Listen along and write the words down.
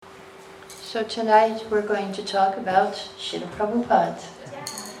So tonight we're going to talk about Srila Prabhupada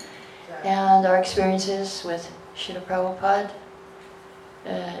and our experiences with Srila Prabhupada.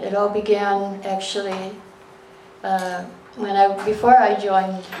 It all began actually before I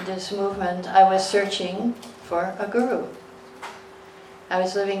joined this movement. I was searching for a guru. I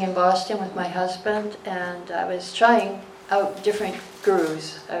was living in Boston with my husband, and I was trying out different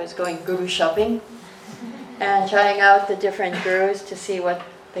gurus. I was going guru shopping and trying out the different gurus to see what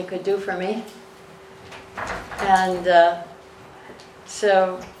they could do for me. And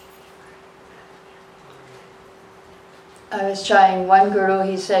so I was trying one guru.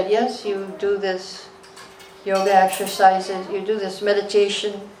 He said, yes, you do this yoga exercises, you do this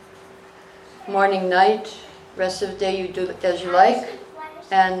meditation morning, night, rest of the day you do it as you like,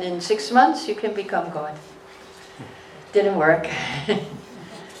 and in 6 months you can become God. Didn't work.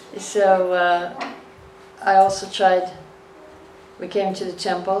 So I also tried. We came to the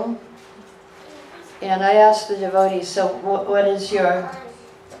temple, and I asked the devotees, so what is your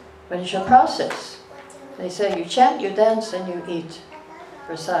process? They said, you chant, you dance, and you eat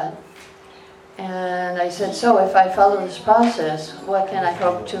prasad. And I said, so if I follow this process, what can I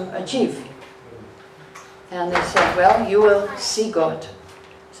hope to achieve? And they said, well, you will see God.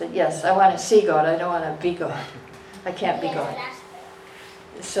 I said, yes, I want to see God, I don't want to be God. I can't be God.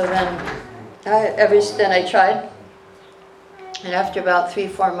 So then I tried. And after about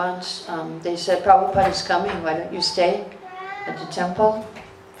 3-4 months, they said, Prabhupada is coming, why don't you stay at the temple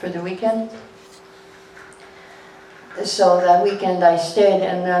for the weekend? So that weekend I stayed,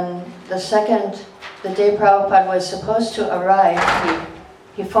 and then the day Prabhupada was supposed to arrive,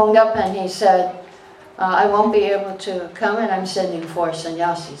 he phoned up and he said, I won't be able to come, and I'm sending 4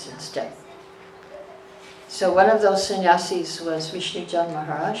 sannyasis instead. So one of those sannyasis was Vishnujan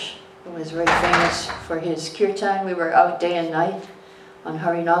Maharaj, who was very famous for his kirtan. We were out day and night on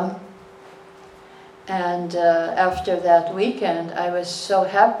Harinam. And after that weekend, I was so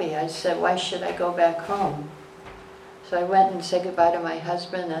happy. I said, why should I go back home? So I went and said goodbye to my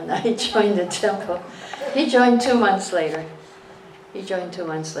husband, and I joined the temple. He joined 2 months later. It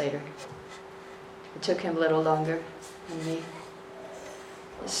took him a little longer than me.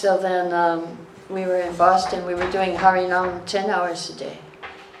 So then we were in Boston. We were doing Harinam 10 hours a day.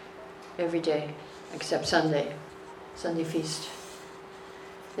 Every day, except Sunday feast.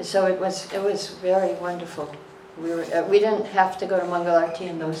 And so it was very wonderful. We didn't have to go to Mangalarti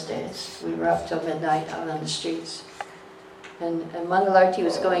in those days. We were up till midnight out on the streets. And Mangalarti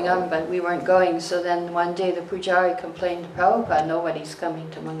was going on, but we weren't going. So then one day the Pujari complained to Prabhupada, nobody's coming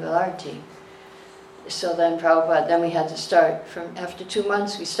to Mangalarti. So then then we had to start. After 2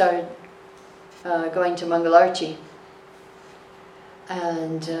 months we started going to Mangalarti.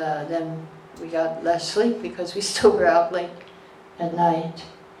 And then we got less sleep because we still were out late at night.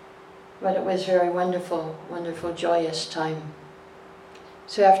 But it was very wonderful, wonderful, joyous time.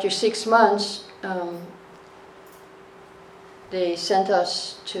 So after 6 months, they sent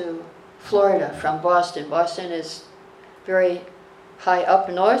us to Florida from Boston. Boston is very high up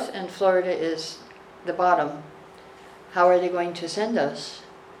north, and Florida is the bottom. How are they going to send us?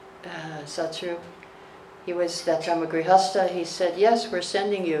 Satru, he was that time a grihasta. He said, yes, we're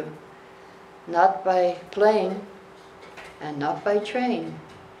sending you, not by plane, and not by train,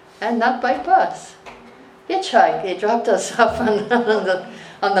 and not by bus. Hitchhike. They dropped us off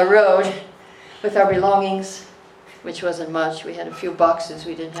on the road with our belongings, which wasn't much. We had a few boxes.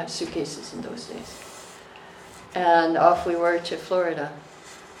 We didn't have suitcases in those days. And off we were to Florida.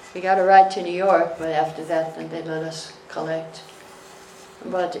 We got a ride to New York, but after that, then they let us collect.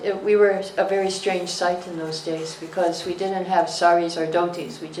 But we were a very strange sight in those days because we didn't have saris or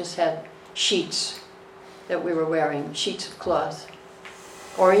dhotis. We just had sheets that we were wearing, sheets of cloth.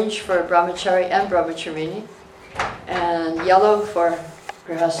 Orange for brahmachari and brahmacharini, and yellow for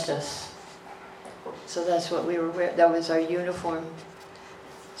grihastas. So that's what we were wearing. That was our uniform.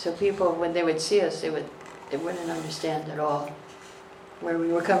 So people, when they would see us, they wouldn't understand at all where we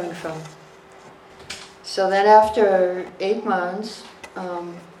were coming from. So then after 8 months,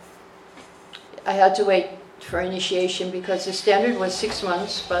 I had to wait for initiation because the standard was 6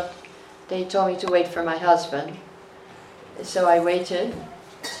 months, but they told me to wait for my husband. So I waited.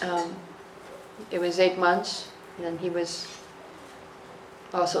 It was 8 months, and then he was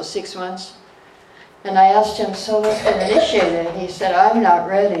also 6 months. And I asked him, so let's get initiated. He said, I'm not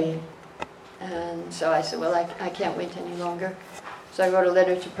ready. And so I said, well, I can't wait any longer. So I wrote a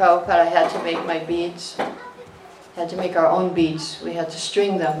letter to Prabhupada. I had to make my beads. Had to make our own beads. We had to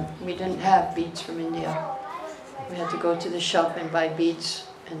string them. We didn't have beads from India. We had to go to the shop and buy beads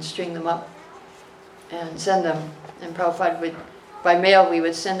and string them up and send them. And Prabhupada would by mail we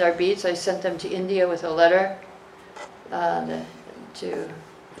would send our beads. I sent them to India with a letter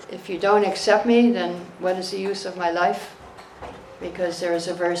if you don't accept me, then what is the use of my life? Because there is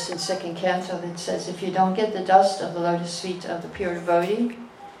a verse in 2nd Canto that says, if you don't get the dust of the lotus feet of the pure devotee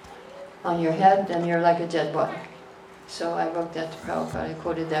on your head, then you're like a dead body. So I wrote that to Prabhupada, I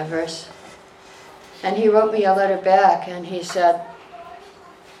quoted that verse. And he wrote me a letter back and he said,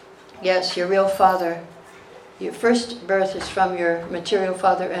 yes, your real father, your first birth is from your material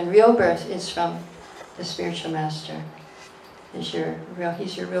father and real birth is from the spiritual master. He's your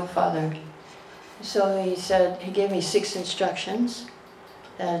real father. So he said, he gave me 6 instructions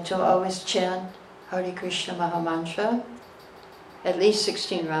to always chant Hare Krishna Maha Mantra, at least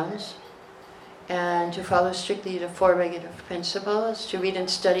 16 rounds, and to follow strictly the 4 regulative principles, to read and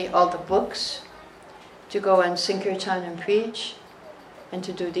study all the books, to go on Sankirtan and preach, and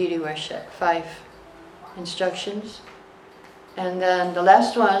to do deity worship. 5 instructions. And then the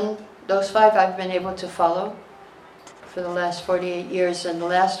last one, those 5 I've been able to follow for the last 48 years, and the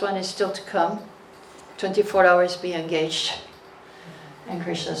last one is still to come. 24 hours be engaged in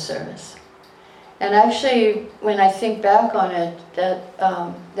Krishna's service. And actually, when I think back on it,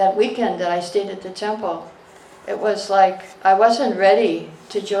 that weekend that I stayed at the temple, it was like I wasn't ready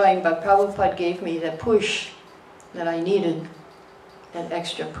to join, but Prabhupada gave me the push that I needed, that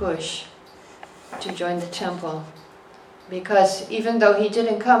extra push to join the temple. Because even though he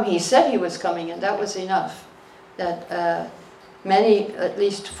didn't come, he said he was coming, and that was enough. That many, at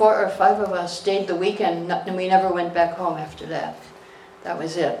least 4 or 5 of us, stayed the weekend, and we never went back home after that. That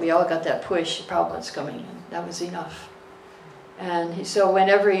was it. We all got that push, Prabhupada's coming in. That was enough. And so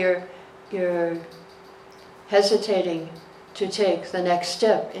whenever you're hesitating to take the next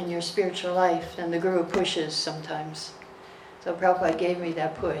step in your spiritual life, then the Guru pushes sometimes. So Prabhupada gave me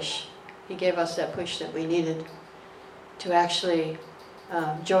that push. He gave us that push that we needed to actually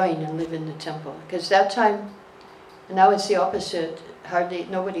join and live in the temple. Because that time, now it's the opposite. Hardly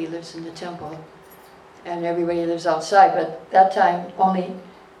nobody lives in the temple, and everybody lives outside. But that time, only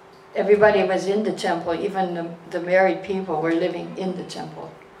everybody was in the temple. Even the married people were living in the temple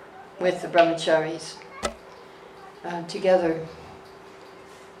with the brahmacharis together.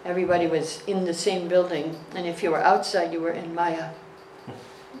 Everybody was in the same building, and if you were outside, you were in Maya.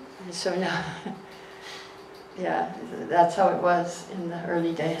 And so now, yeah, that's how it was in the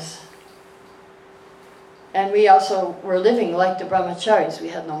early days. And we also were living like the brahmacharis. We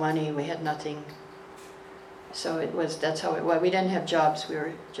had no money, we had nothing. So that's how it was. We didn't have jobs, we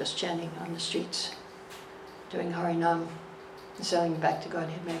were just chanting on the streets, doing Harinam, and selling Back to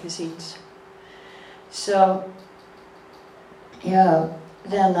Godhead magazines. So, yeah,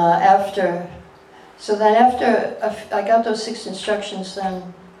 then after I got those 6 instructions,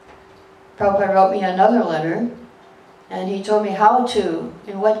 then Prabhupada wrote me another letter, and he told me how to,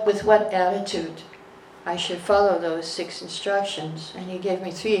 with what attitude I should follow those 6 instructions, and he gave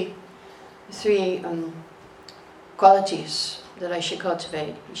me three qualities that I should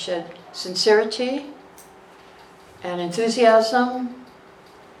cultivate. He said sincerity, and enthusiasm,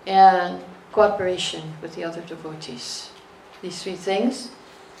 and cooperation with the other devotees. These 3 things,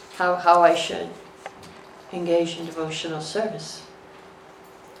 how I should engage in devotional service.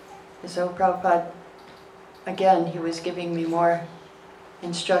 And so Prabhupada, again, he was giving me more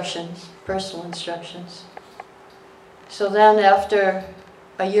instructions, personal instructions. So then after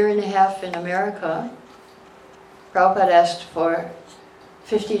a year and a half in America, Prabhupada asked for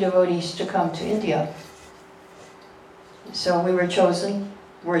 50 devotees to come to India. So we were chosen.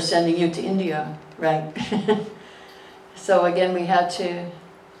 We're sending you to India, right? So again we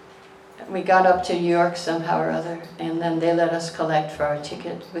got up to New York somehow or other, and then they let us collect for our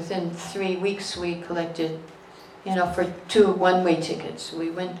ticket. Within 3 weeks we collected, for 2 one-way tickets. We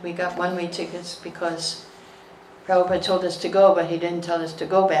got one-way tickets because Prabhupada told us to go, but he didn't tell us to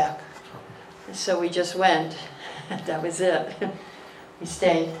go back. So we just went. That was it. We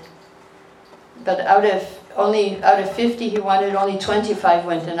stayed. But out of 50 he wanted, only 25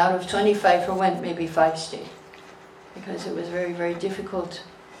 went, and out of 25 who went, maybe 5 stayed. Because it was very, very difficult.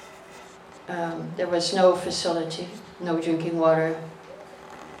 There was no facility, no drinking water.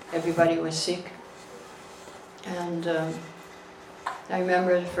 Everybody was sick. And I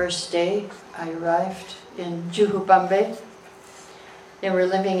remember the first day I arrived in Juhu, Bombay. They were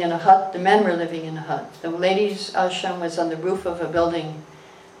living in a hut. The men were living in a hut. The ladies' ashram was on the roof of a building,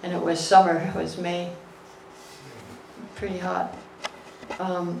 and it was summer. It was May. Pretty hot.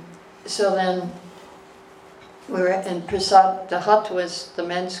 So then we were in Prasad. The hut was the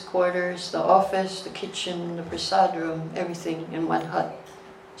men's quarters, the office, the kitchen, the Prasad room, everything in one hut.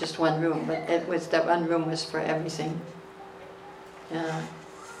 Just one room, but that one room was for everything.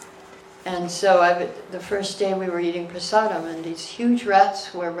 And so the first day we were eating prasadam, and these huge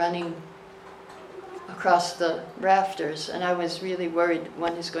rats were running across the rafters, and I was really worried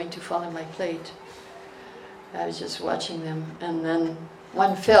one is going to fall in my plate. I was just watching them, and then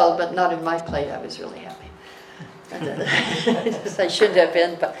one fell, but not in my plate. I was really happy. I shouldn't have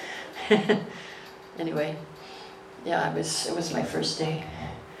been, but anyway, yeah, it was my first day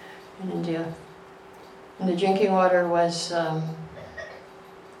in India. And the drinking water was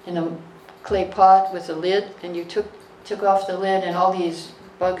in a clay pot with a lid, and you took off the lid, and all these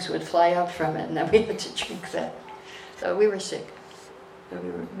bugs would fly out from it, and then we had to drink that. So we were sick.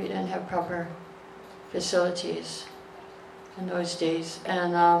 We didn't have proper facilities in those days.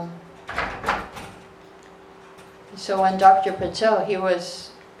 And so when Dr. Patel, he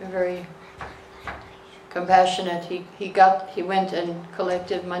was very compassionate. He went and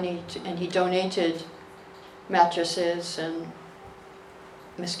collected money and he donated mattresses and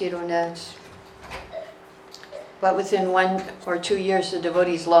mosquito nets. But within 1 or 2 years, the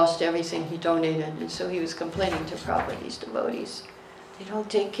devotees lost everything he donated. And so he was complaining to Prabhupada, these devotees, they don't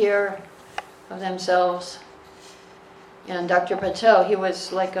take care of themselves. And Dr. Patel, he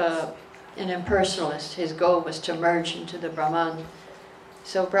was like an impersonalist. His goal was to merge into the Brahman.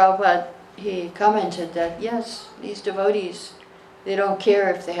 So Prabhupada, he commented that, yes, these devotees, they don't care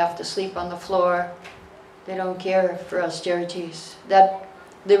if they have to sleep on the floor. They don't care for austerities. That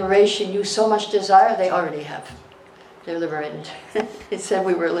liberation you so much desire, they already have. They're liberated. It said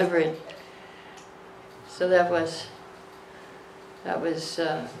we were liberated. So that was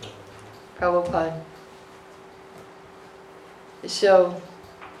Prabhupada. So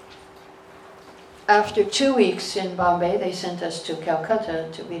after 2 weeks in Bombay, they sent us to Calcutta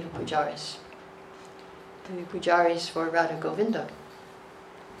to be the pujaris. To be pujaris for Radha Govinda.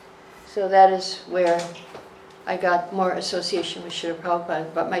 So that is where I got more association with Srila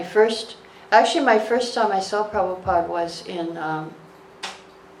Prabhupada. But my first time I saw Prabhupada was in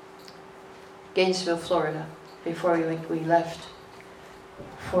Gainesville, Florida, before we left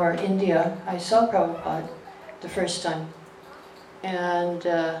for India. I saw Prabhupada the first time. And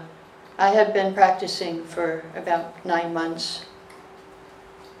I had been practicing for about 9 months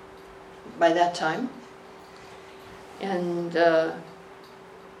by that time. And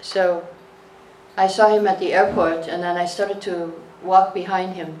so I saw him at the airport, and then I started to walk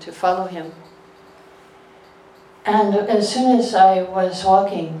behind him to follow him. And as soon as I was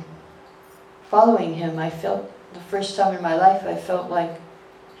following him, I felt, the first time in my life, I felt like,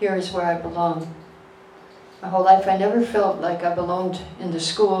 here is where I belong. My whole life I never felt like I belonged in the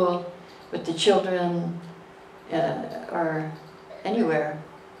school, with the children, or anywhere.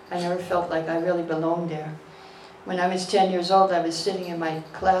 I never felt like I really belonged there. When I was 10 years old, I was sitting in my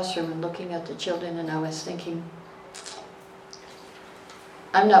classroom and looking at the children, and I was thinking,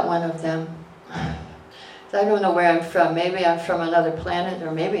 I'm not one of them. I don't know where I'm from. Maybe I'm from another planet,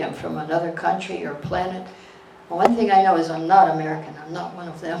 or maybe I'm from another country or planet. Well, one thing I know is I'm not American. I'm not one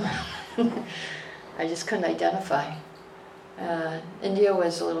of them. I just couldn't identify. India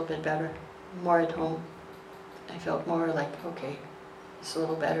was a little bit better, more at home. I felt more like, okay, it's a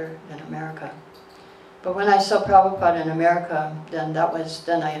little better than America. But when I saw Prabhupada in America, then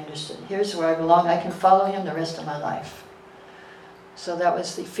I understood. Here's where I belong. I can follow him the rest of my life. So that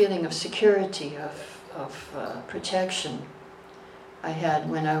was the feeling of security, of protection I had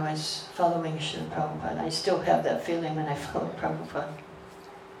when I was following Srila Prabhupada. I still have that feeling when I follow Prabhupada.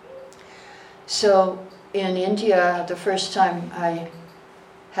 So in India, the first time I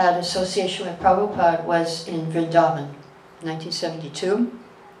had association with Prabhupada was in Vrindavan, 1972.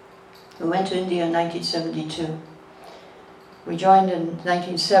 We went to India in 1972. We joined in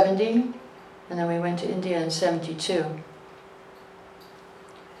 1970, and then we went to India in 72.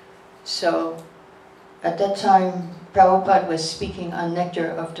 So at that time, Prabhupada was speaking on Nectar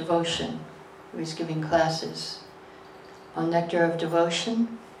of Devotion. He was giving classes on Nectar of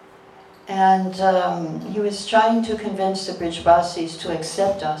Devotion. And he was trying to convince the Brijbasis to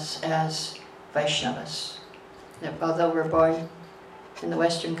accept us as Vaishnavas. That although we're born in the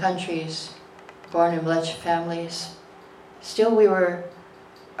Western countries, born in blessed families, still we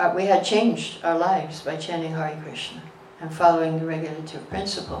had changed our lives by chanting Hare Krishna and following the regulative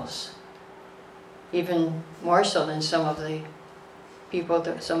principles. Even more so than some of the people,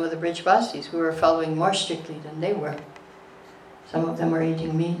 some of the Brijbasis, who were following more strictly than they were. Some of them were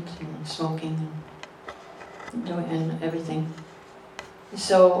eating meat and smoking and doing everything.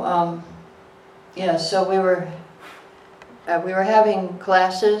 So, so we were having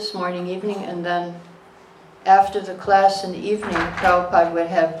classes morning, evening, and then after the class in the evening, Prabhupada would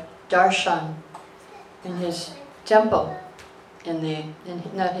have darshan in his temple.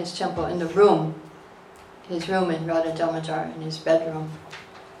 not his temple, in the room, his room in Radha Damodar, in his bedroom.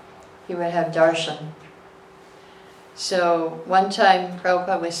 He would have darshan. So one time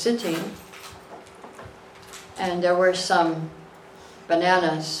Prabhupada was sitting and there were some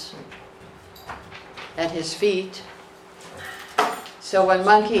bananas at his feet. So one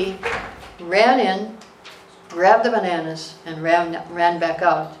monkey ran in, grabbed the bananas and ran back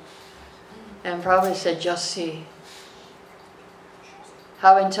out. And Prabhupada said, just see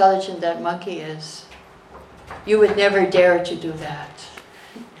how intelligent that monkey is. You would never dare to do that.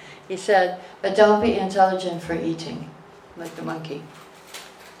 He said, but don't be intelligent for eating, like the monkey.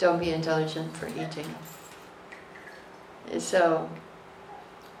 Don't be intelligent for eating. So,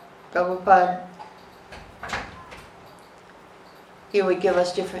 Prabhupada, he would give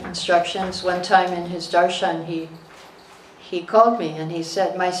us different instructions. One time in his darshan, he called me and he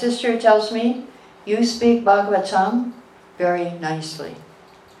said, my sister tells me you speak Bhagavatam very nicely.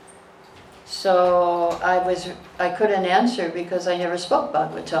 So I couldn't answer because I never spoke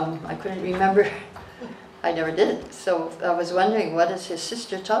Bhagavatam. I couldn't remember. I never did it. So I was wondering, what is his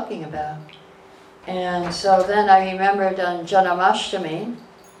sister talking about? And so then I remembered on Janamashtami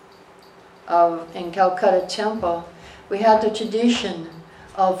in Calcutta Temple, we had the tradition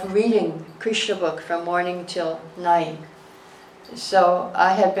of reading Krishna book from morning till night. So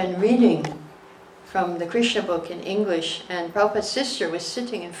I had been reading from the Krishna book in English, and Prabhupada's sister was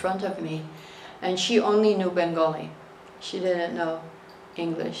sitting in front of me, and she only knew Bengali. She didn't know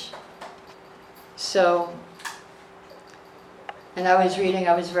English. So, and I was reading,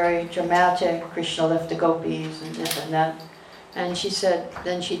 I was very dramatic, Krishna left the gopis and this and that. And she said,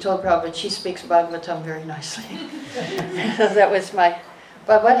 then she told Prabhupada, she speaks Bhagavatam very nicely. So that was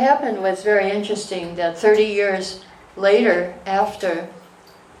but what happened was very interesting, that 30 years later, after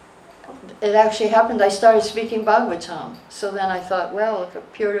it actually happened, I started speaking Bhagavatam. So then I thought, well, if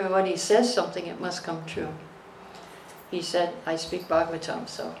Purvavati says something, it must come true. He said, I speak Bhagavatam,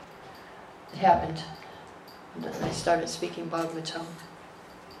 so it happened. And then I started speaking Bhagavatam.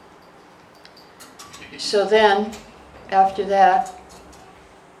 So then, after that,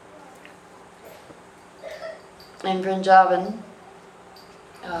 in Vrindavan,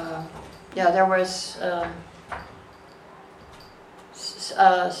 there was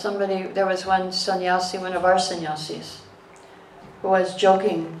there was one sannyasi, one of our sannyasis, who was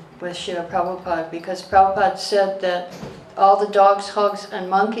joking with Srila Prabhupada because Prabhupada said that all the dogs, hogs, and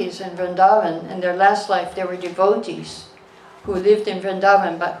monkeys in Vrindavan, in their last life, they were devotees who lived in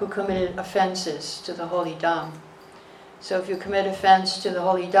Vrindavan but who committed offenses to the holy Dham. So if you commit offense to the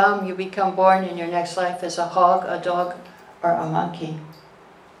holy Dham, you become born in your next life as a hog, a dog, or a monkey.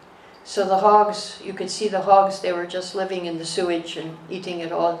 So the hogs, you could see the hogs, they were just living in the sewage and eating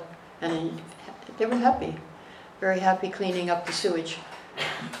it all, and they were happy, very happy cleaning up the sewage.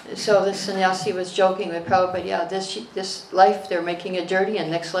 So this sannyasi was joking with Prabhupada, yeah, this life they're making it dirty,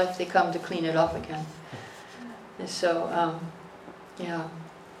 and next life they come to clean it up again. And so, yeah.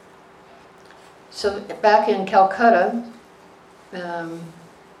 So back in Calcutta,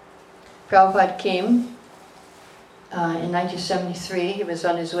 Prabhupada came in 1973. He was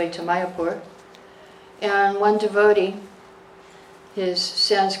on his way to Mayapur. And one devotee, his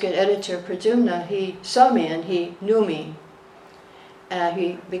Sanskrit editor, Pradyumna, he saw me and he knew me.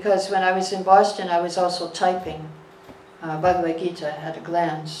 Because when I was in Boston, I was also typing Bhagavad Gita at a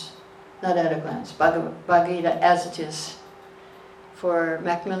glance. Not at a glance, Bhagavad Gita as it is. For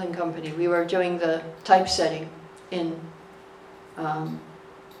Macmillan Company, we were doing the typesetting in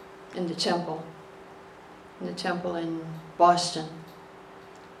the temple in Boston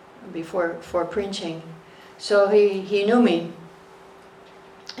before printing. So he knew me,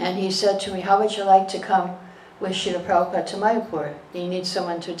 and he said to me, "How would you like to come with Srila Prabhupada to Mayapur? You need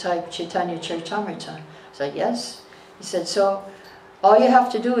someone to type Chaitanya Charitamrita." I said, "Yes." He said, "So all you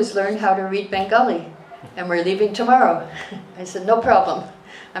have to do is learn how to read Bengali. And we're leaving tomorrow." I said, "No problem,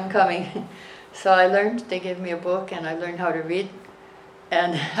 I'm coming." So I learned, they gave me a book and I learned how to read.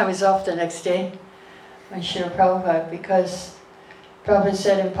 And I was off the next day with Srila Prabhupada because Prabhupada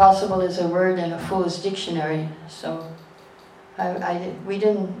said impossible is a word in a fool's dictionary. So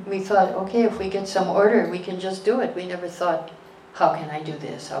we thought, okay, if we get some order, we can just do it. We never thought, how can I do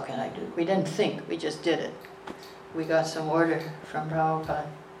this? How can I do it? We didn't think, we just did it. We got some order from Prabhupada.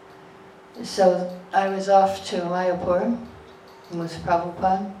 So I was off to Mayapur with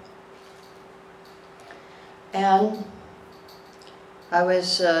Prabhupada, and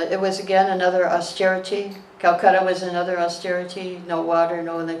it was again another austerity. Calcutta was another austerity, no water,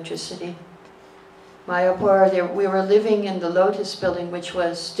 no electricity. Mayapur, we were living in the Lotus building, which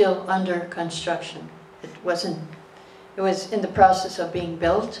was still under construction. It was in the process of being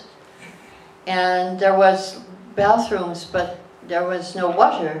built. And there was bathrooms, but there was no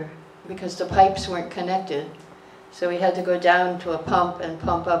water because the pipes weren't connected. So we had to go down to a pump and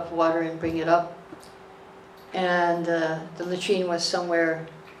pump up water and bring it up. And the latrine was somewhere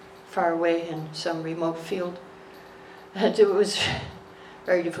far away in some remote field. And it was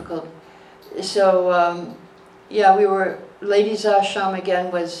very difficult. So, yeah, ladies' ashram again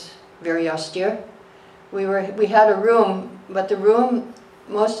was very austere. We had a room, but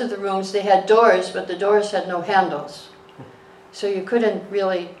most of the rooms, they had doors, but the doors had no handles. So you couldn't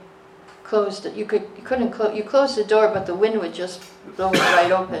really close it. You closed the door, but the wind would just blow it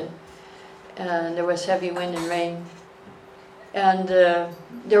right open. And there was heavy wind and rain. And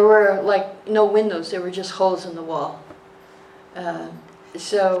there were like no windows, there were just holes in the wall.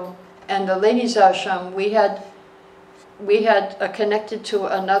 And the ladies' ashram, we had connected to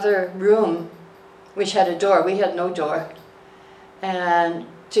another room which had a door. We had no door. And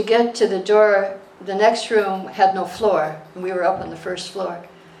to get to the door, the next room had no floor, and we were up on the first floor.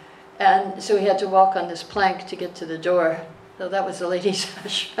 And so we had to walk on this plank to get to the door. So that was the ladies'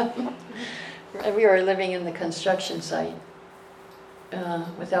 ashram. We were living in the construction site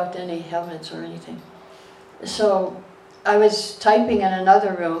without any helmets or anything. So I was typing in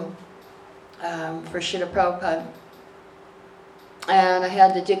another room for Srila Prabhupada, and I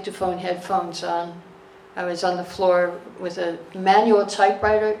had the dictaphone headphones on. I was on the floor with a manual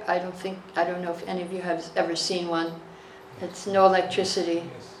typewriter. I don't know if any of you have ever seen one. It's no electricity.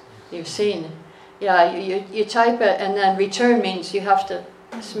 You've seen it. Yeah, you type it, and then return means you have to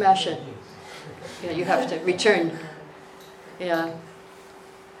smash it. Yeah, you have to return. Yeah.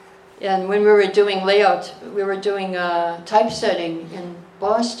 And when we were doing layout, we were doing typesetting in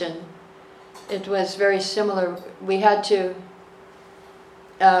Boston. It was very similar.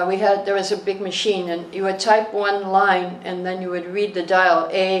 There was a big machine, and you would type one line, and then you would read the dial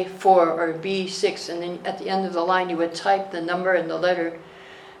A4 or B6, and then at the end of the line you would type the number and the letter.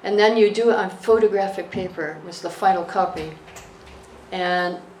 And then you do it on photographic paper, was the final copy.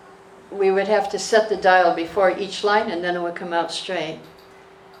 And we would have to set the dial before each line, and then it would come out straight.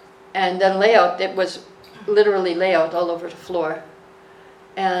 And then layout, it was literally layout all over the floor.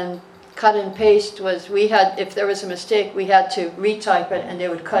 And cut and paste was, if there was a mistake, we had to retype it, and they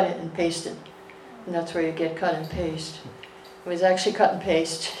would cut it and paste it. And that's where you get cut and paste. It was actually cut and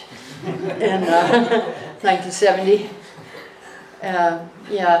paste in 1970.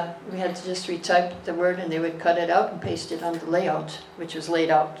 Yeah, we had to just retype the word, and they would cut it out and paste it on the layout, which was laid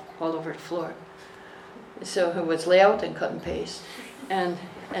out all over the floor. So it was layout and cut and paste.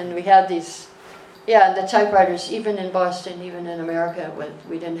 And we had these, the typewriters, even in Boston, even in America,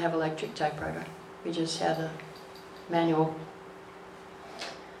 we didn't have electric typewriter. We just had a manual.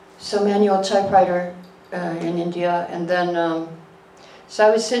 So manual typewriter in India, and then, so I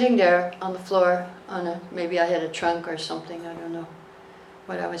was sitting there on the floor, maybe I had a trunk or something, I don't know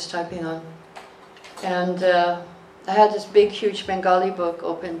what I was typing on. And I had this big, huge Bengali book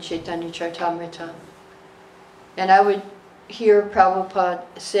open, Chaitanya Charitamrita. And I would hear Prabhupada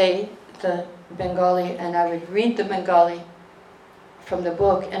say the Bengali, and I would read the Bengali from the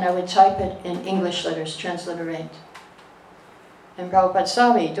book, and I would type it in English letters, transliterate. And Prabhupada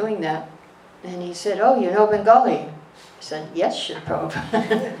saw me doing that, and he said, "Oh, you know Bengali?" I said, "Yes, Srila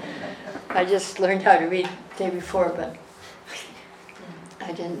Prabhupada." I just learned how to read the day before, but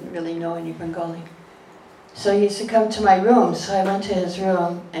I didn't really know any Bengali. So he used to come to my room, so I went to his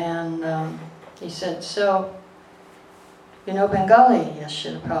room, and he said, "So, you know Bengali?" "Yes,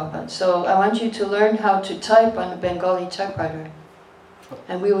 Srila Prabhupada." "So I want you to learn how to type on a Bengali typewriter,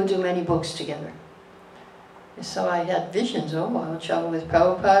 and we will do many books together." And so I had visions, I'll travel with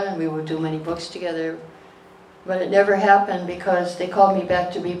Prabhupada, and we will do many books together. But it never happened because they called me back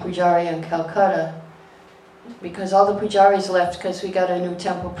to be Pujari in Calcutta, because all the Pujaris left because we got a new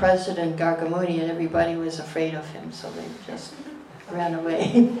temple president, Gargamuni, and everybody was afraid of him, so they just ran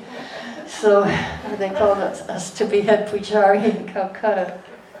away. So they called us to be head Pujari in Calcutta.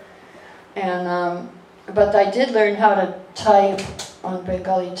 And but I did learn how to type on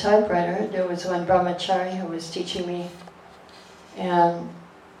Bengali typewriter. There was one brahmachari who was teaching me, and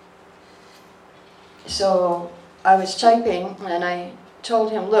so I was typing, and I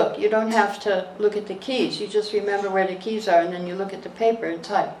told him, "Look, you don't have to look at the keys. You just remember where the keys are, and then you look at the paper and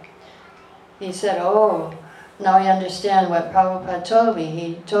type." He said, "Oh, now I understand what Prabhupada told me.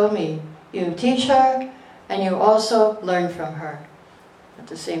 He told me, you teach her, and you also learn from her at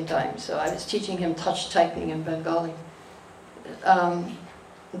the same time." So I was teaching him touch typing in Bengali.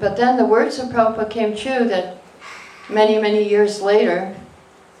 But then the words of Prabhupada came true that many, many years later,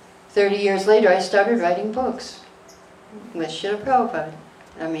 30 years later, I started writing books. with Srila Prabhupada.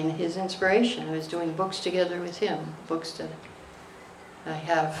 I mean, his inspiration. I was doing books together with him. Books that I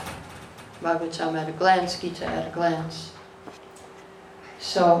have Bhagavatam at a glance, Gita at a glance.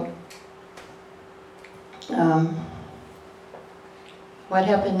 So, what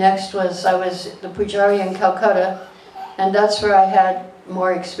happened next was I was the Pujari in Calcutta, and that's where I had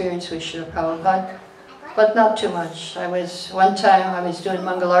more experience with Srila Prabhupada, but not too much. One time I was doing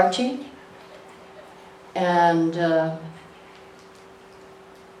Mangalarti, and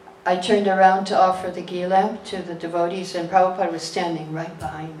I turned around to offer the ghee lamp to the devotees, and Prabhupada was standing right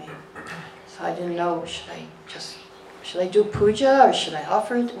behind me. So I didn't know, should I do puja or should I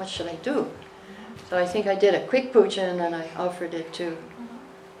offer it? What should I do? So I think I did a quick puja and then I offered it to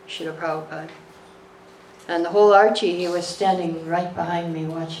Srila Prabhupada. And the whole arti, he was standing right behind me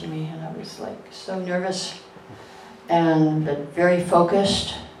watching me, and I was like so nervous and very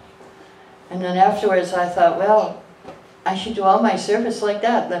focused. And then afterwards I thought, well, I should do all my service like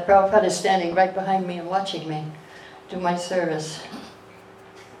that. That Prabhupada is standing right behind me and watching me do my service.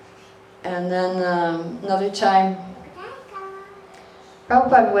 And then another time,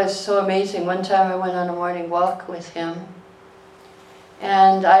 Prabhupada was so amazing. One time I went on a morning walk with him,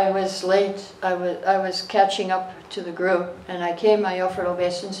 and I was late. I was catching up to the group, and I offered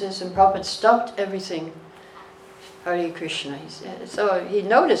obeisances, and Prabhupada stopped everything. Hare Krishna. So he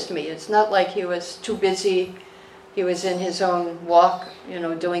noticed me. It's not like he was too busy. He was in his own walk,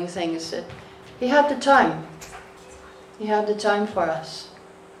 doing things. He had the time. He had the time for us.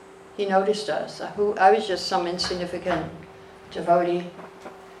 He noticed us. I was just some insignificant devotee,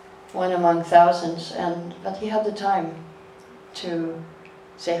 one among thousands, but he had the time to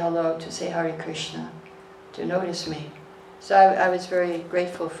say hello, to say Hare Krishna, to notice me. So I was very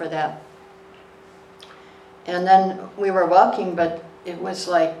grateful for that. And then we were walking, but it was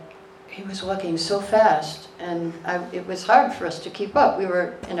like he was walking so fast, and it was hard for us to keep up. We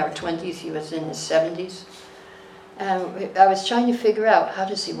were in our 20s, he was in his 70s. And I was trying to figure out, how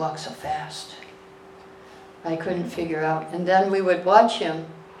does he walk so fast? I couldn't figure out. And then we would watch him.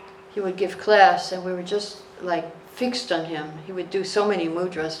 He would give class, and we were just like fixed on him. He would do so many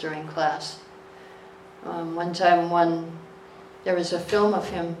mudras during class. One time, there was a film of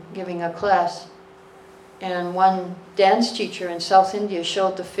him giving a class, and one dance teacher in South India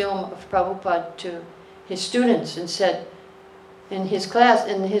showed the film of Prabhupada to his students and said, in his class,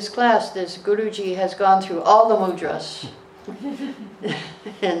 this Guruji has gone through all the mudras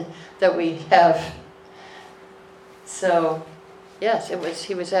and that we have. So, yes,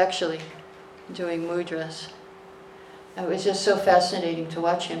 he was actually doing mudras. It was just so fascinating to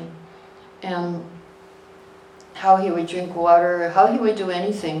watch him, and how he would drink water, how he would do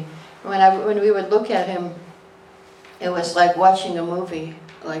anything. When we would look at him, it was like watching a movie,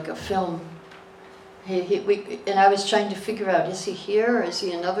 like a film. And I was trying to figure out, is he here, or is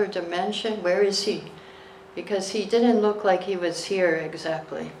he another dimension? Where is he? Because he didn't look like he was here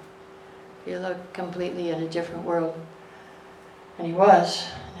exactly. He looked completely in a different world. And he was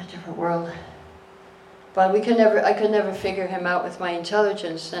in a different world. But I could never figure him out with my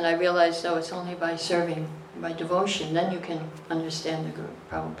intelligence, and I realized, no, it's only by serving, by devotion, then you can understand the Guru,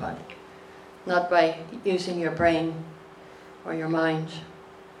 Prabhupada. Not by using your brain or your mind.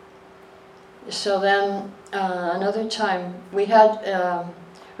 So then, another time, we had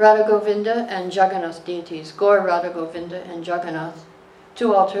Radha Govinda and Jagannath deities, Gaur Radha Govinda and Jagannath,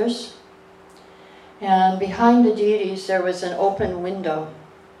 2 altars. And behind the deities there was an open window.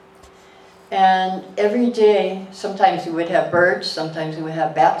 And every day, sometimes we would have birds, sometimes we would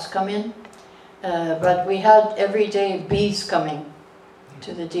have bats come in, but we had every day bees coming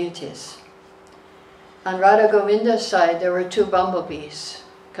to the deities. On Radha Govinda's side, there were 2 bumblebees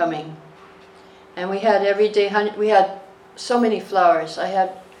coming. And we had every day, we had so many flowers.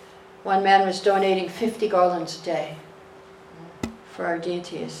 One man was donating 50 garlands a day for our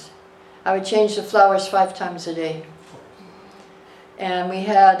deities. I would change the flowers 5 times a day. And we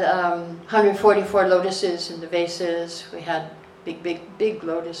had 144 lotuses in the vases. We had big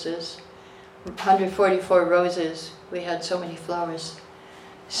lotuses. 144 roses. We had so many flowers.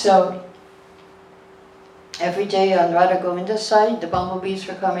 So every day on Radha Govinda's side, the bumblebees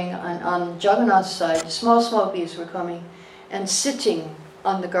were coming. On Jagannath's side, the small bees were coming and sitting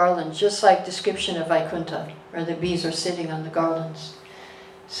on the garlands, just like description of Vaikuntha, where the bees are sitting on the garlands.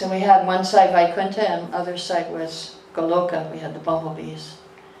 So we had one side Vaikuntha and other side was Goloka. We had the bumblebees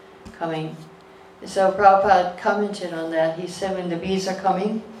coming. So Prabhupada commented on that. He said, when the bees are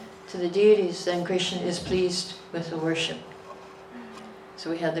coming to the deities, then Krishna is pleased with the worship. So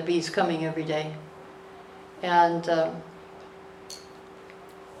we had the bees coming every day. And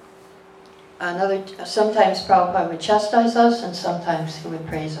sometimes Prabhupada would chastise us and sometimes he would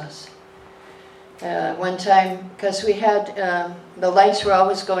praise us. One time, because we had, the lights were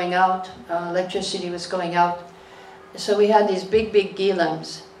always going out, electricity was going out, so we had these big ghee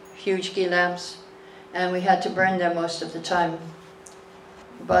lamps, huge ghee lamps, and we had to burn them most of the time.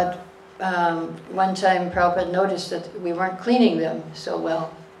 But one time Prabhupada noticed that we weren't cleaning them so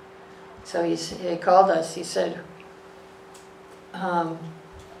well. So he called us, he said,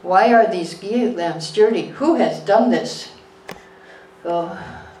 why are these ghee lamps dirty? Who has done this?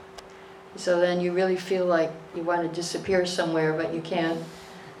 So then you really feel like you want to disappear somewhere, but you can't,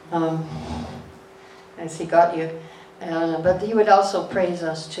 as he got you. But he would also praise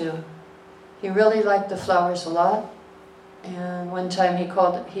us too. He really liked the flowers a lot. And one time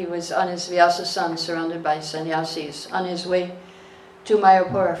he was on his Vyasa-san, surrounded by sannyasis, on his way to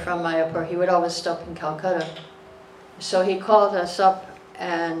Mayapur, from Mayapur. He would always stop in Calcutta. So he called us up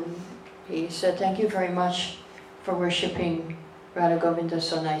and he said, thank you very much for worshipping Radha Govinda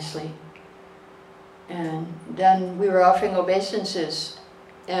so nicely. And then we were offering obeisances.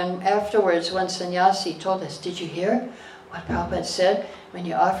 And afterwards, one sannyasi told us, did you hear what Prabhupada said when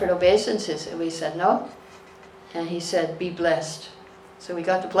you offered obeisances? And we said, no. And he said, be blessed. So we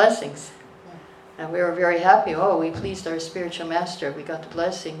got the blessings. And we were very happy. Oh, we pleased our spiritual master. We got the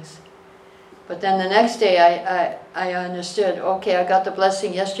blessings. But then the next day I understood, okay, I got the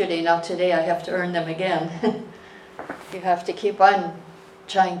blessing yesterday, now today I have to earn them again. You have to keep on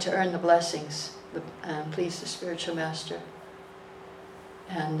trying to earn the blessings and please the spiritual master.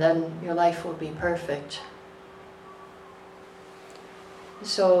 And then your life will be perfect.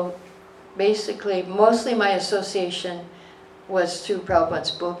 So basically, mostly my association was through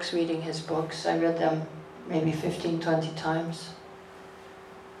Prabhupada's books, reading his books. I read them maybe 15, 20 times.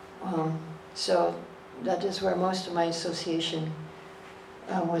 So that is where most of my association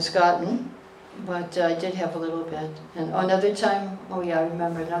was gotten. But I did have a little bit. And another time, oh yeah, I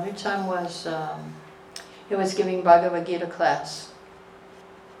remember, another time was, he was giving Bhagavad Gita class.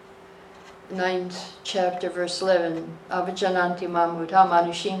 9th chapter, verse 11, Avajananti mamudha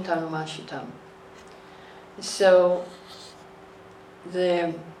manushim tanumashitam. So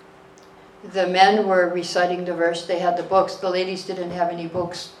the men were reciting the verse, they had the books, the ladies didn't have any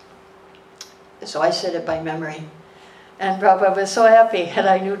books. So I said it by memory. And Prabhupada was so happy that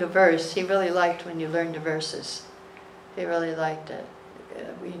I knew the verse. He really liked when you learned the verses. He really liked it.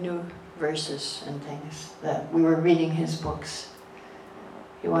 We knew verses and things, that we were reading his books.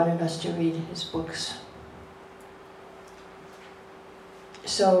 He wanted us to read his books.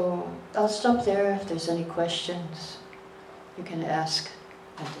 So I'll stop there. If there's any questions, you can ask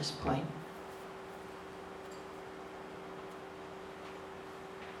at this point.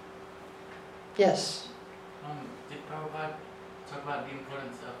 Yes? Did Prabhupada talk about the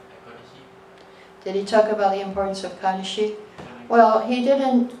importance of Ekadashi? Did he talk about the importance of Kadashi? Well, he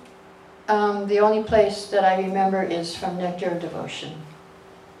didn't. The only place that I remember is from Nectar of Devotion,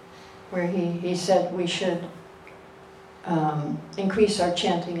 where he said we should increase our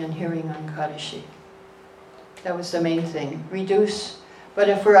chanting and hearing on Kadashi. That was the main thing. Reduce, but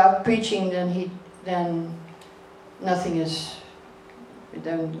if we're out preaching, then nothing is.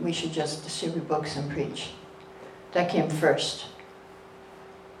 Then we should just distribute books and preach. That came first,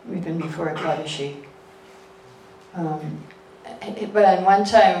 even before Ekadashi. But one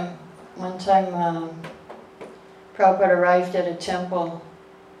time, Prabhupada arrived at a temple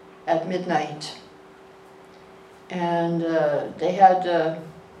at midnight, and they had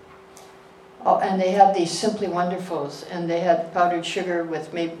these Simply Wonderfuls, and they had powdered sugar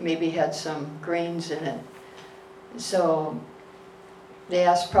with maybe had some grains in it. So they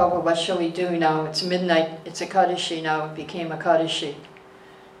asked Prabhupada, what shall we do now? It's midnight, it's Ekadashi now, it became Ekadashi.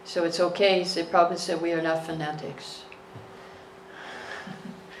 So it's okay, so Prabhupada said, we are not fanatics.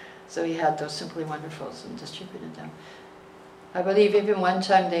 So he had those Simply Wonderfuls and distributed them. I believe even one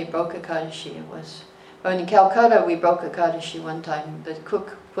time they broke Ekadashi, it was. But in Calcutta we broke Ekadashi one time. The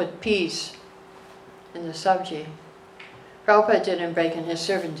cook put peas in the sabji. Prabhupada didn't break and his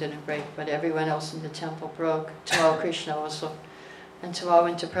servant didn't break, but everyone else in the temple broke. Tamal Krishna also. And Tamal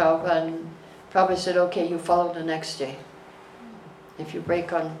went to Prabhupada and Prabhupada said, okay, you follow the next day. If you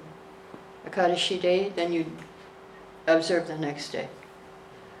break on Ekadashi day, then you observe the next day.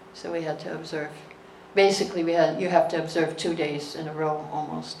 So we had to observe. Basically, you have to observe 2 days in a row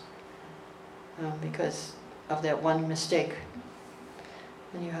almost, because of that one mistake.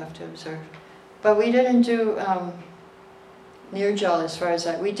 Then you have to observe. But we didn't do Nirjal as far as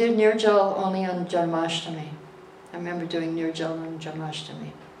that. We did Nirjal only on Janmashtami. I remember doing Nirjal on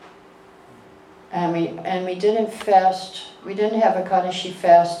Janmashtami. And we didn't fast. We didn't have Ekadashi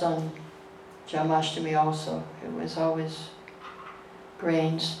fast on Jamashtami also. It was always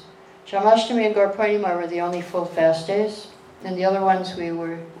grains. Jamashtami and Gaur Purnima were the only full fast days, and the other ones we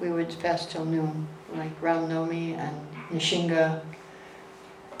would fast till noon, like Ram Navami and Nishinga,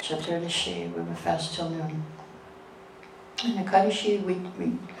 Chaturdashi, we would fast till noon. And Ekadashi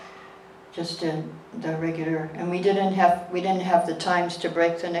we just did the regular, and we didn't have the times to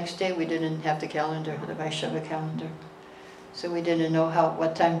break the next day. We didn't have the calendar, the Vaishnava calendar, so we didn't know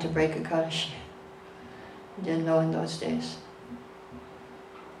what time to break Ekadashi. We didn't know in those days.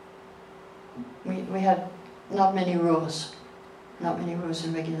 We had not many rules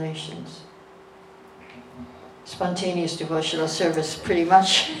and regulations. Spontaneous devotional service, pretty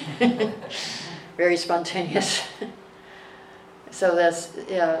much. Very spontaneous. So that's,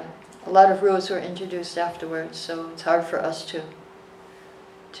 yeah, a lot of rules were introduced afterwards, so it's hard for us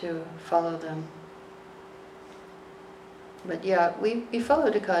to follow them. But yeah, we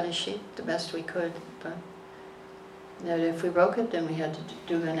followed Ekadashi the best we could, but that if we broke it, then we had to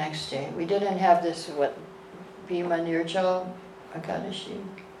do the next day. We didn't have this, Bhima Nirjal Ekadashi.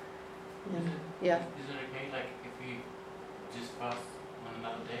 Yeah. Is it okay, like, if you just fast on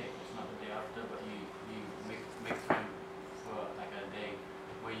another day, it's not the day after, but you make time for like a day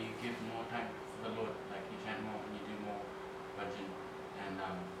where you give more time for the Lord, like you chant more and you do more bhajan and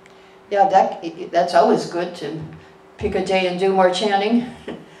Yeah, that's always good to pick a day and do more chanting.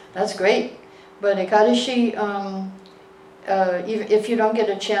 That's great. But Ekadashi, if you don't get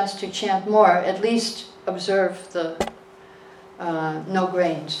a chance to chant more, at least observe the no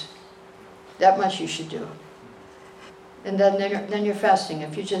grains. That much you should do. And then you're fasting.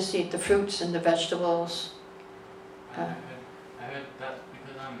 If you just eat the fruits and the vegetables. I heard that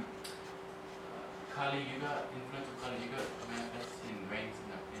because Kali Yuga, influence of Kali Yuga manifests in rains,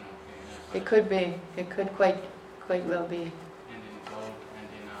 It could be. It could quite well be. And in gold and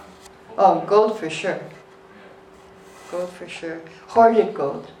in Oh, gold for sure. Yeah. Gold for sure. Hoarded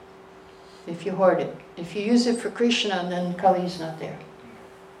gold. If you hoard it. If you use it for Krishna, then Kali is not there.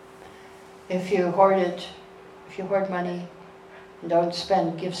 If you hoard money, and don't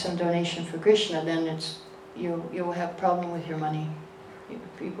spend, give some donation for Krishna, then you will have a problem with your money.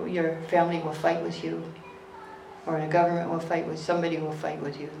 Your family will fight with you, or the government will fight with, somebody will fight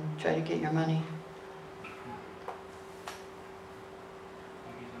with you and try to get your money.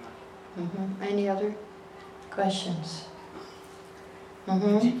 Any other questions?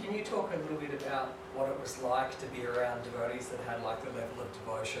 Can you talk a little bit about what it was like to be around devotees that had like the level of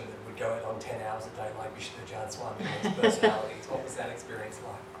devotion that would go in on 10 hours a day, like Vishnujan Swami's personalities? What was that experience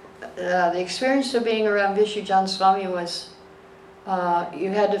like? The experience of being around Vishnujan Swami was,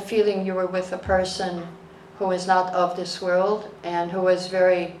 you had the feeling you were with a person who was not of this world and who was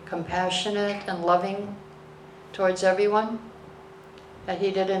very compassionate and loving towards everyone. That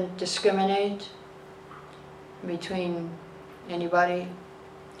he didn't discriminate between anybody.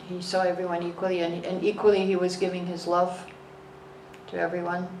 He saw everyone equally, and equally he was giving his love to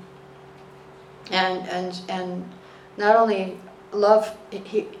everyone. And not only love,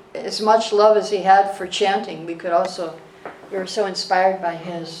 as much love as he had for chanting, we were so inspired by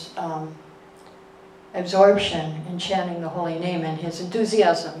his absorption in chanting the holy name, and his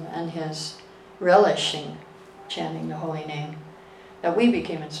enthusiasm and his relishing chanting the holy name, that we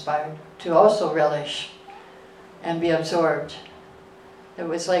became inspired to also relish and be absorbed. It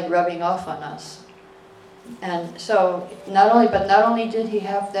was like rubbing off on us. And so, not only did he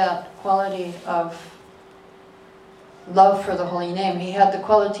have that quality of love for the holy name, he had the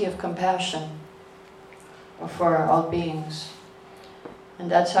quality of compassion for all beings.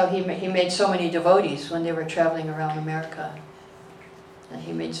 And that's how he made so many devotees when they were traveling around America. And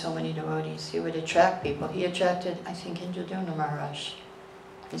he made so many devotees. He would attract people. He attracted, I think, Indraduna Maharaj,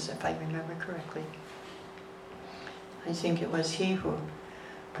 if I remember correctly. I think it was he who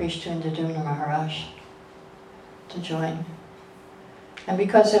preached to Indraduna Maharaj to join. And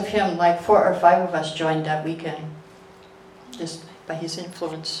because of him, like 4 or 5 of us joined that weekend, just by his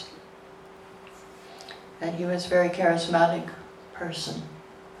influence. And he was a very charismatic person.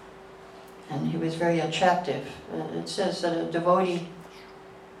 And he was very attractive. It says that a devotee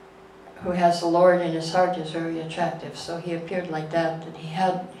who has the Lord in his heart is very attractive. So he appeared like that he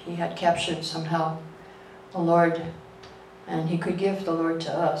had captured somehow the Lord, and he could give the Lord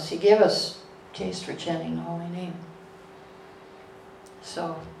to us. He gave us taste for chanting the holy name.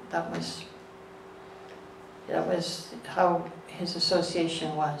 So that was how his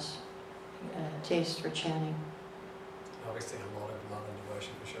association was, taste for chanting. Obviously a lot of love and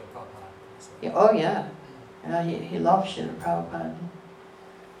devotion for Srila Prabhupada. So. Yeah, oh yeah. He loved Srila Prabhupada.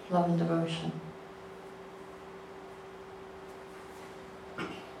 Love and devotion.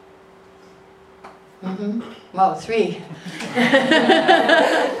 Well, 3.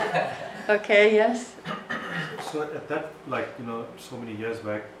 Okay, yes. So at that, so many years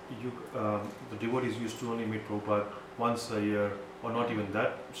back, the devotees used to only meet Prabhupada once a year, or not even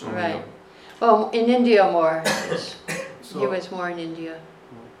that. So Right. Well, in India more. So, He was more in India.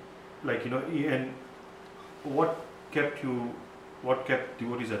 And what kept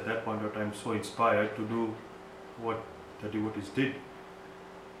devotees at that point of time so inspired to do what the devotees did?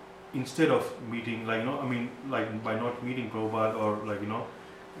 Instead of meeting, by not meeting Prabhupada, or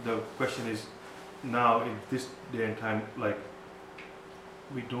the question is, now in this day and time,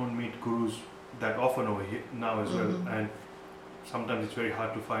 we don't meet gurus that often over here now as well, and sometimes it's very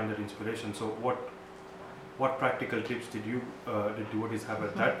hard to find that inspiration. So what practical tips did devotees have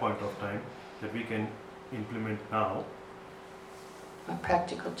at that point of time that we can implement now?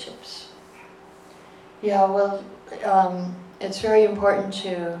 Practical tips. Yeah, well, it's very important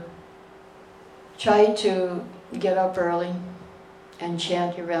to try to get up early and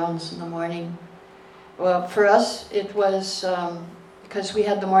chant your rounds in the morning. Well, for us it was because we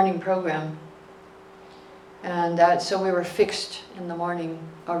had the morning program, and so we were fixed in the morning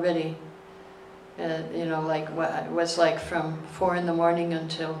already. It was like from 4 in the morning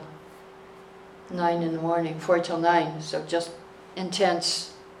until 9 in the morning, 4 till 9. So just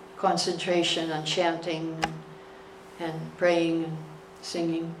intense concentration on chanting and praying and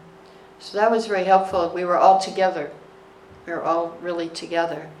singing. So that was very helpful. We were all together. We were all really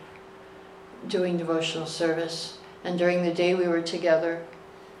together doing devotional service. And during the day we were together,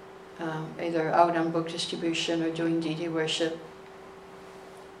 either out on book distribution or doing deity worship.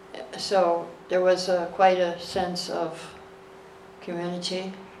 So there was quite a sense of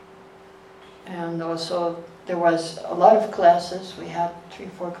community. And also there was a lot of classes. We had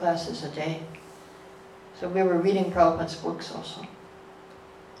 3-4 classes a day. So we were reading Prabhupada's books also.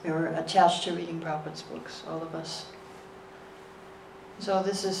 We were attached to reading Prabhupada's books, all of us. So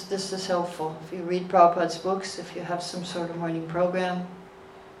this is helpful. If you read Prabhupada's books, if you have some sort of morning program,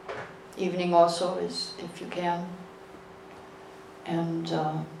 evening also is, if you can, and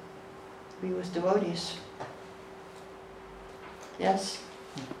be with devotees. Yes?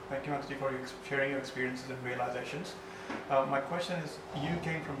 Thank you, Mataji, for sharing your experiences and realizations. My question is, you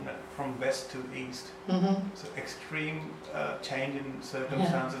came from west to east, so extreme change in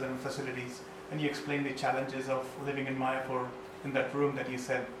circumstances and facilities, and you explained the challenges of living in Mayapur in that room that you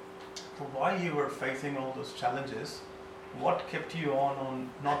said. So while you were facing all those challenges, what kept you on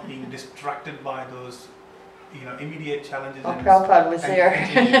not being distracted by those, immediate challenges? Well, Prabhupada was there.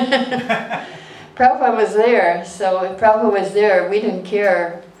 Prabhupada was there, so if Prabhupada was there, we didn't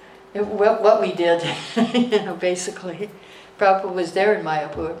care what we did, basically. Prabhupada was there in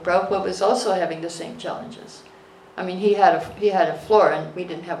Mayapur. Prabhupada was also having the same challenges. I mean, he had a floor, and we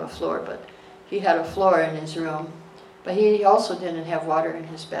didn't have a floor, but he had a floor in his room. But he also didn't have water in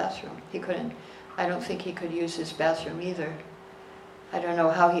his bathroom. He couldn't. I don't think he could use his bathroom either. I don't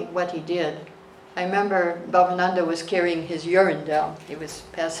know what he did. I remember Bhavananda was carrying his urine down. He was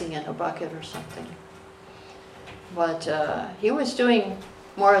passing in a bucket or something. But he was doing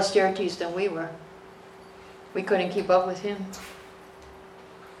more austerities than we were. We couldn't keep up with him.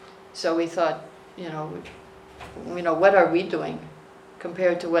 So we thought, what are we doing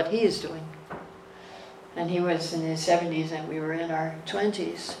compared to what he is doing? And he was in his 70s and we were in our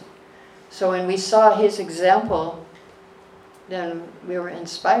 20s. So when we saw his example, then we were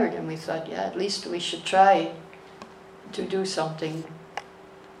inspired and we thought, at least we should try to do something,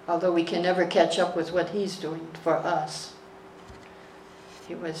 although we can never catch up with what he's doing for us.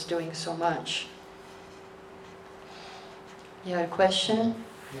 He was doing so much. You had a question?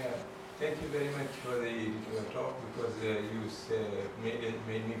 Yeah, thank you very much for the talk, because you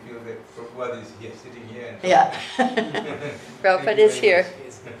made me feel that Prabhupada is here, sitting here. And Prabhupada is here.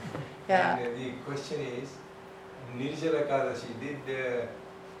 Yeah. And the question is, Nirjala Ekadashi, did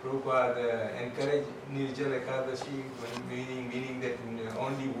Prabhupada encourage Nirjala Ekadashi, meaning that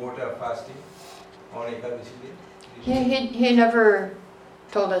only water fasting on Ekadashi day? He never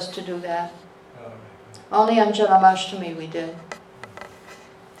told us to do that. Oh, right. Only on Janmashtami we did.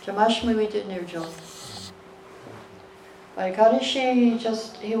 Janmashtami we did Nirjala. But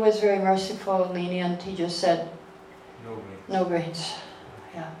Ekadashi, he was very merciful, lenient. He just said, no grains.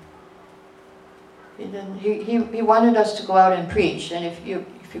 Yeah. He didn't. He wanted us to go out and preach, and if you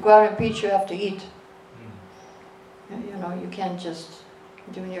go out and preach, you have to eat. You can't just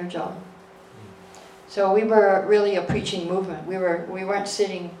do your job. So we were really a preaching movement. We weren't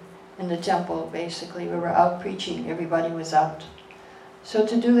sitting in the temple. Basically, we were out preaching. Everybody was out. So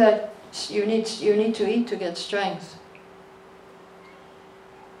to do that, you need to eat to get strength.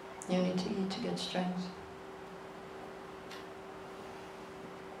 You need to eat to get strength.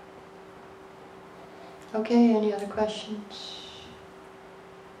 Okay, any other questions?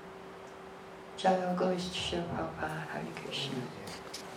 Jaya Ghosh Srila Prabhupada, Hare Krishna.